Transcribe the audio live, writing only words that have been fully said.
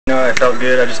felt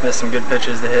good. I just missed some good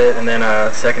pitches to hit, and then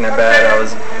second at bat, I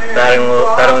was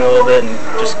battling a little bit and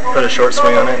just put a short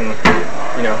swing on it and,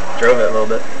 you know, drove it a little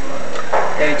bit.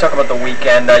 Yeah, you talk about the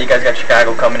weekend. You guys got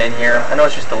Chicago coming in here. I know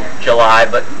it's just July,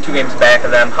 but 2 games back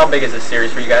of them. How big is this series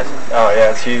for you guys? Oh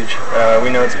yeah, it's huge. We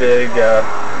know it's big.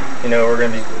 You know, we're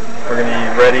gonna be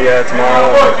ready tomorrow.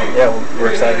 And, yeah,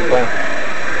 we're excited to play.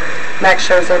 Max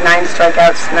Scherzer, 9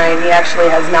 strikeouts tonight. He actually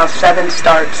has now 7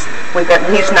 starts with at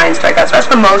least 9 strikeouts. That's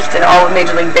the most in all of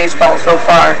Major League Baseball so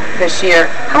far this year.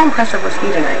 How impressive was he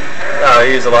tonight?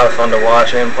 He was a lot of fun to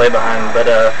watch and play behind, but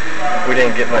we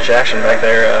didn't get much action back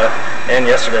there and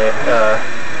yesterday.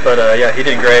 Yeah, he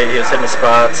did great. He was hitting the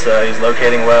spots. He was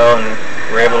locating well, and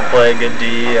we were able to play good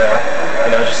D. You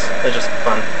know, it's just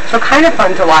fun. So kind of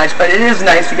fun to watch, but it is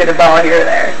nice to get a ball here or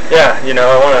there. Yeah, you know,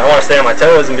 I want to stay on my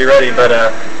toes and be ready, but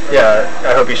yeah,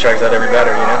 I hope he strikes out every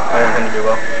batter. You know, I want him to do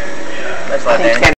well. Thanks a lot, Danny.